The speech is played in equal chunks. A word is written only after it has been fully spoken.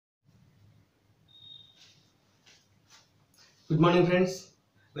Good morning friends,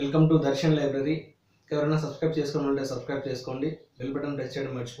 welcome to Darshan library. ఎవరైనా subscribe చేసుకోండి ఉంటే సబ్స్క్రైబ్ చేసుకోండి, బెల్ బటన్ ప్రెస్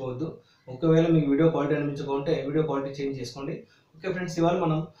చేయడం మర్చిపోవద్దు. ఒకవేళ మీకు video quality అనిపించకుంటే video quality change చేసుకోండి. ఓకే ఫ్రెండ్స్, ఇవాళ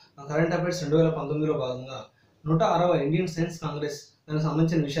మనం కరెంట్ అఫైర్స్ 2019లో భాగంగా 106వ ఇండియన్ సైన్స్ కాంగ్రెస్ దానికి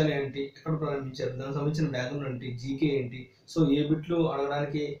సంబంధించిన విషయాలు ఏంటి, ఎక్కడ ప్రారంభించారు, దానికి సంబంధించిన బ్యాక్గ్రౌండ్ ఏంటి, జీకే ఏంటి, సో ఏ బిట్లు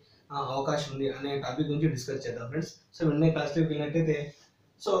అడగడానికి అవకాశం ఉంది అనే టాపిక్ గురించి డిస్కస్ చేద్దాం ఫ్రెండ్స్. సో వెంటనే క్లాస్లోకి వెళ్ళినట్టయితే,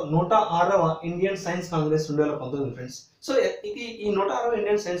 so 106వ Indian science Congress 2019 friends. So ఇది ఈ 106వ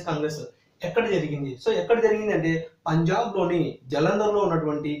ఇండియన్ సైన్స్ కాంగ్రెస్ ఎక్కడ జరిగింది? సో ఎక్కడ జరిగింది అంటే పంజాబ్లోని జలంధర్లో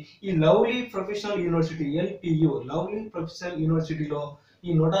ఉన్నటువంటి ఈ lovely professional university LPU lovely professional యూనివర్సిటీలో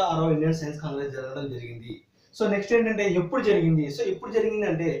ఈ 106వ ఇండియన్ సైన్స్ కాంగ్రెస్ జరగడం జరిగింది. సో నెక్స్ట్ ఏంటంటే ఎప్పుడు జరిగింది? సో ఎప్పుడు జరిగింది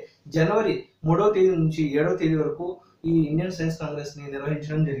అంటే జనవరి 3వ తేదీ నుంచి 7వ తేదీ వరకు ఈ ఇండియన్ సైన్స్ కాంగ్రెస్ ని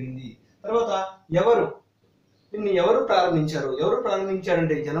నిర్వహించడం జరిగింది. తర్వాత దీన్ని ఎవరు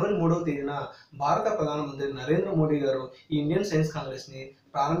ప్రారంభించారంటే జనవరి 3వ తేదీన భారత ప్రధానమంత్రి నరేంద్ర మోడీ గారు ఈ ఇండియన్ సైన్స్ కాంగ్రెస్ ని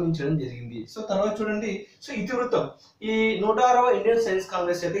ప్రారంభించడం జరిగింది. సో తర్వాత చూడండి, సో ఇతివృత్తం, ఈ 106వ ఇండియన్ సైన్స్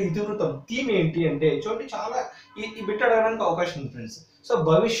కాంగ్రెస్ యొక్క ఇతివృత్తం థీమ్ ఏంటి అంటే చూడండి, చాలా ఈ బిట్ అడగడానికి అవకాశం ఉంది ఫ్రెండ్స్. సో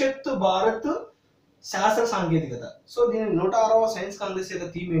భవిష్యత్తు భారత్ శాస్త్ర సాంకేతికత. సో దీని 106వ సైన్స్ కాంగ్రెస్ యొక్క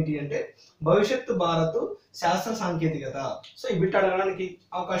థీమ్ ఏంటి అంటే భవిష్యత్తు భారత్ శాస్త్ర సాంకేతికత. సో ఈ బిట్ అడగడానికి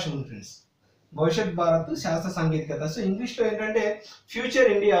అవకాశం ఉంది ఫ్రెండ్స్, భవిష్యత్ భారత్ శాస్త్ర సాంకేతికత. సో ఇంగ్లీష్ లో ఏంటంటే future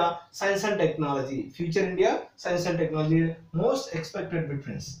India science and technology, future India science and technology most expected bit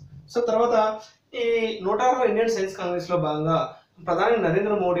friends. So తర్వాత ఈ 106వ ఇండియన్ సైన్స్ కాంగ్రెస్ లో భాగంగా ప్రధాని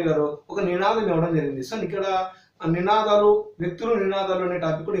నరేంద్ర మోడీ గారు ఒక నినాదం ఇవ్వడం జరిగింది. సో ఇక్కడ నినాదాలు, వ్యక్తులు నినాదాలు అనే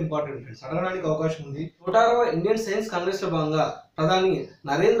టాపిక్ కూడా ఇంపార్టెంట్ ఫ్రెండ్స్, అడగడానికి అవకాశం ఉంది. 106వ ఇండియన్ సైన్స్ కాంగ్రెస్ లో భాగంగా ప్రధాని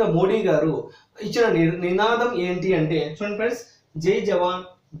నరేంద్ర మోడీ గారు ఇచ్చిన నినాదం ఏంటి అంటే చూడండి ఫ్రెండ్స్, జై జవాన్,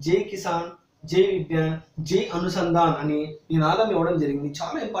 జై కిసాన్, జై విజ్ఞాన్, జై అనుసంధాన్ అని నినాదం ఇవ్వడం జరిగింది.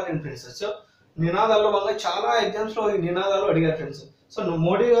 చాలా ఇంపార్టెంట్ ఫ్రెండ్స్. సో నినాదాల్లో భాగంగా చాలా ఎగ్జామ్స్ లో ఈ నినాదాలు అడిగారు ఫ్రెండ్స్. సో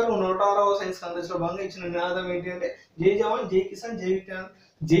మోడీ గారు 106వ సైన్స్ కాంగ్రెస్ లో భాగంగా ఇచ్చిన నినాదం ఏంటి అంటే జై జవాన్, జై కిసాన్, జై విజ్ఞాన్,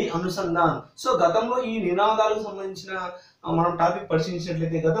 జై అనుసంధాన్. సో గతంలో ఈ నినాదాలకు సంబంధించిన మనం టాపిక్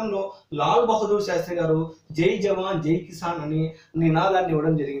పరిశీలించినట్లయితే గతంలో లాల్ బహదూర్ శాస్త్రి గారు జై జవాన్, జై కిసాన్ అని నినాదాన్ని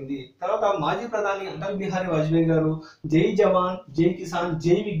ఇవ్వడం జరిగింది. తర్వాత మాజీ ప్రధాని అటల్ బిహారీ వాజ్పేయి గారు జై జవాన్, జై కిసాన్,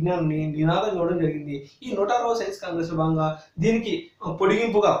 జై విజ్ఞాన్ అని నినాదం ఇవ్వడం జరిగింది. ఈ 106వ సైన్స్ కాంగ్రెస్ లో భాగంగా దీనికి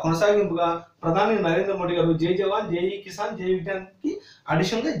కొనసాగింపుగా ప్రధాని నరేంద్ర మోడీ గారు జై జవాన్, జై కిసాన్, జై విజ్ఞాన్ కి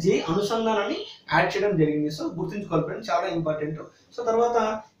అడిషనల్ గా జై అనుసంధాన్ అని యాడ్ చేయడం జరిగింది. సో గుర్తుంచుకోవాలి ఫ్రెండ్స్, చాలా ఇంపార్టెంట్. సో తర్వాత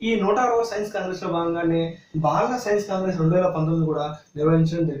ఈ 106వ సైన్స్ కాంగ్రెస్ లో భాగంగానే బాల సైన్స్ కాంగ్రెస్ 2019 కూడా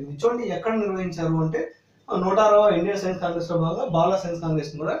నిర్వహించడం జరిగింది. చూడండి ఎక్కడ నిర్వహించారు అంటే 106వ ఇండియన్ సైన్స్ కాంగ్రెస్ లో భాగంగా బాల సైన్స్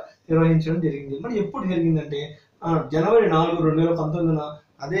కాంగ్రెస్ కూడా నిర్వహించడం జరిగింది. మరి ఎప్పుడు జరిగిందంటే జనవరి 4, 2019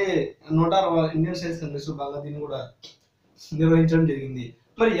 అదే 106వ ఇండియన్ సైన్స్ కాంగ్రెస్ లో భాగంగా దీన్ని కూడా నిర్వహించడం జరిగింది.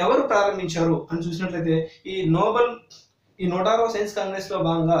 మరి ఎవరు ప్రారంభించారు అని చూసినట్లయితే ఈ 106వ సైన్స్ కాంగ్రెస్ లో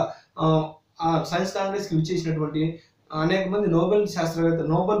భాగంగా ఆ సైన్స్ కాంగ్రెస్ కి విచ్చేసినటువంటి అనేక మంది నోబెల్ శాస్త్రవేత్త,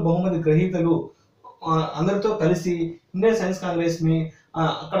 నోబెల్ బహుమతి గ్రహీతలు అందరితో కలిసి ఇండియన్ సైన్స్ కాంగ్రెస్ ని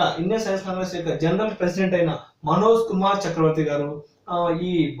అక్కడ ఇండియన్ సైన్స్ కాంగ్రెస్ యొక్క జనరల్ ప్రెసిడెంట్ అయిన మనోజ్ కుమార్ చక్రవర్తి గారు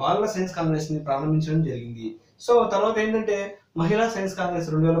ఈ బాల సైన్స్ కాంగ్రెస్ ని ప్రారంభించడం జరిగింది. సో తర్వాత ఏంటంటే మహిళా సైన్స్ కాంగ్రెస్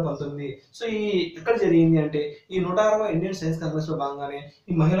 2019. సో ఈ ఎక్కడ జరిగింది అంటే ఈ 106వ ఇండియన్ సైన్స్ కాంగ్రెస్ లో భాగంగానే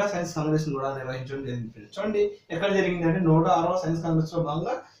ఈ మహిళా సైన్స్ కాంగ్రెస్ ని కూడా నిర్వహించడం జరిగింది. చూడండి ఎక్కడ జరిగింది అంటే 106వ సైన్స్ కాంగ్రెస్ లో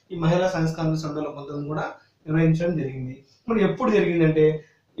భాగంగా ఈ మహిళా సైన్స్ కాంగ్రెస్ 2019 కూడా నిర్వహించడం జరిగింది. మరి ఎప్పుడు జరిగిందంటే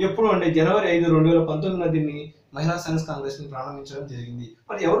జనవరి 5, 2019 దీన్ని మహిళా సైన్స్ కాంగ్రెస్ ని ప్రారంభించడం జరిగింది.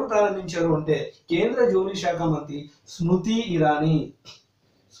 మరి ఎవరు ప్రారంభించారు అంటే కేంద్ర జౌళి శాఖ మంత్రి స్మృతి ఇరానీ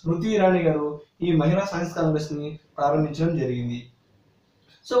గారు ఈ మహిళా సైన్స్ కాంగ్రెస్ ని ప్రారంభించడం జరిగింది.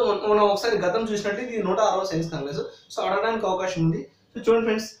 సో మనం ఒకసారి గతం చూసినట్లయితే ఇది 106వ సైన్స్ కాంగ్రెస్. సో అడగడానికి అవకాశం ఉంది. సో చూడండి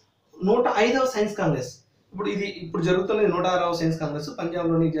ఫ్రెండ్స్, 105వ సైన్స్ కాంగ్రెస్ ఇప్పుడు జరుగుతున్నది 106వ సైన్స్ కాంగ్రెస్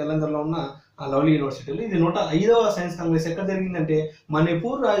పంజాబ్లోని జలంధర్లో ఉన్న లవ్లీ యూనివర్సిటీలో. ఇది 105వ సైన్స్ కాంగ్రెస్ ఎక్కడ జరిగిందంటే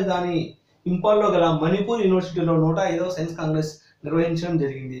మణిపూర్ రాజధాని ఇంపాల్లో గల మణిపూర్ యూనివర్సిటీలో 105వ సైన్స్ కాంగ్రెస్ నిర్వహించడం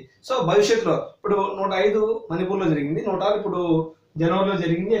జరిగింది. సో భవిష్యత్తులో ఇప్పుడు 105 మణిపూర్లో జరిగింది, 106 ఇప్పుడు జనవరిలో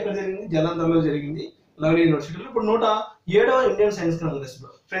జరిగింది. ఎక్కడ జరిగింది? జలంధర్లో జరిగింది, లవ్లీ యూనివర్సిటీలో. ఇప్పుడు 107వ ఇండియన్ సైన్స్ కాంగ్రెస్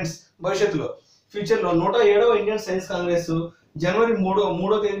ఫ్రెండ్స్ భవిష్యత్తులో ఫ్యూచర్ లో 107వ ఇండియన్ సైన్స్ కాంగ్రెస్ జనవరి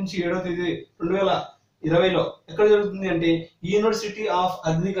 3వ తేదీ నుంచి 7వ తేదీ 2020లో ఎక్కడ జరుగుతుంది అంటే university of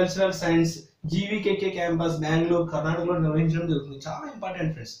agricultural science GVKK campus Bengaluru, కర్ణాటకలో నిర్వహించడం జరుగుతుంది. చాలా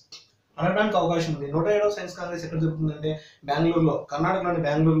ఇంపార్టెంట్ ఫ్రెండ్స్, అడగడానికి అవకాశం ఉంది. 107వ సైన్స్ కాంగ్రెస్ ఎక్కడ జరుగుతుందంటే బెంగళూరులో, కర్ణాటకలోని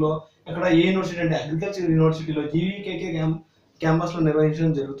బెంగళూరులో. ఎక్కడ ఏ యూనివర్సిటీ అంటే అగ్రికల్చర్ యూనివర్సిటీలో GVKK క్యాంపస్ లో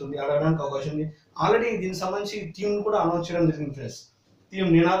నిర్వహించడం జరుగుతుంది, అడగడానికి అవకాశం ఉంది. ఆల్రెడీ దీనికి సంబంధించి థీమ్ కూడా అనౌన్స్ చేయడం జరిగింది ఫ్రెండ్స్.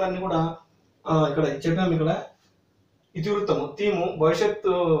 థీమ్ నినాదాన్ని కూడా ఇక్కడ చెప్పాము. ఇక్కడ ఇతివృత్తము థీము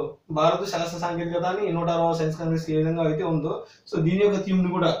భవిష్యత్తు భారత శాస్త్ర సాంకేతికత అని 106వ సైన్స్ కాంగ్రెస్ ఏ విధంగా అయితే ఉందో, సో దీని యొక్క థీమ్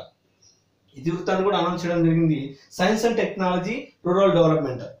ని కూడా ఇతివృత్తాన్ని కూడా అనౌన్స్ చేయడం జరిగింది, science and technology rural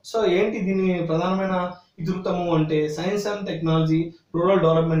development. So ఏంటి దీని ప్రధానమైన ఇతివృత్తము అంటే science and technology rural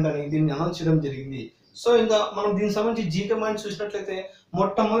development అని దీన్ని అనౌన్స్ చేయడం జరిగింది. సో ఇంకా మనం దీనికి సంబంధించి జీకే మైండ్ చూసినట్లయితే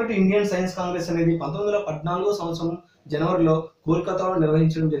మొట్టమొదటి ఇండియన్ సైన్స్ కాంగ్రెస్ అనేది 1914 సంవత్సరం జనవరిలో కోల్కతాలో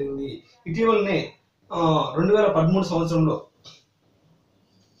నిర్వహించడం జరిగింది. ఇటీవలనే 2013 సంవత్సరంలో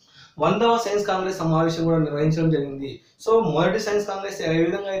 100వ సైన్స్ కాంగ్రెస్ సమావేశం కూడా నిర్వహించడం జరిగింది. సో మొదటి సైన్స్ కాంగ్రెస్ ఏ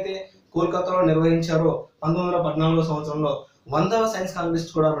విధంగా అయితే కోల్కతాలో నిర్వహించారో 1914 సంవత్సరంలో, 100వ సైన్స్ కాంగ్రెస్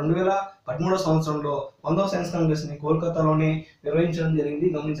కూడా 2013 సంవత్సరంలో 100వ సైన్స్ కాంగ్రెస్ ని కోల్కతాలోనే నిర్వహించడం జరిగింది.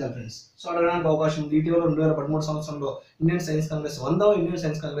 గమనించాలి ఫ్రెండ్స్. సో అడగడానికి అవకాశం ఉంది, ఇటీవల 2013 సంవత్సరంలో Indian science Congress 100వ Indian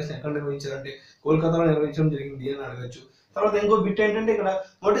science Congress ఎక్కడ నిర్వహించారంటే కోల్కతాలో నిర్వహించడం జరిగింది అని అడగచ్చు. తర్వాత ఇంకో బిట్ ఏంటంటే ఇక్కడ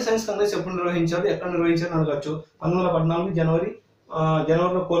మొదటి సైన్స్ కాంగ్రెస్ ఎప్పుడు నిర్వహించారు, ఎక్కడ నిర్వహించారు అని అడగచ్చు. 1914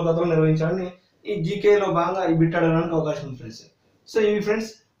 జనవరిలో కోల్కతాలో నిర్వహించారని ఈ జీకేలో భాగంగా ఈ బిట్ అడగడానికి అవకాశం ఉంది ఫ్రెండ్స్. సో ఇవి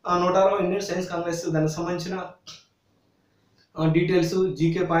ఫ్రెండ్స్ 106వ ఇండియన్ సైన్స్ కాంగ్రెస్ దానికి సంబంధించిన details,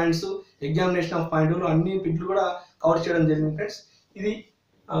 GK points, examination of పాయింట్లు అన్ని బిట్లు కూడా కవర్ చేయడం జరిగింది ఫ్రెండ్స్. ఇది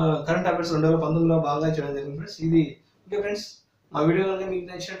కరెంట్ అఫైర్స్ 2019లో బాగా చేయడం జరిగింది ఫ్రెండ్స్. ఇది ఓకే ఫ్రెండ్స్. మా వీడియో కనుక మీకు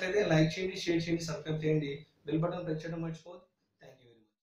నచ్చినట్లయితే లైక్ చేయండి, షేర్ చేయండి, సబ్స్క్రైబ్ చేయండి, బెల్ బటన్ ప్రెస్ చేయడం మర్చిపోవద్దు.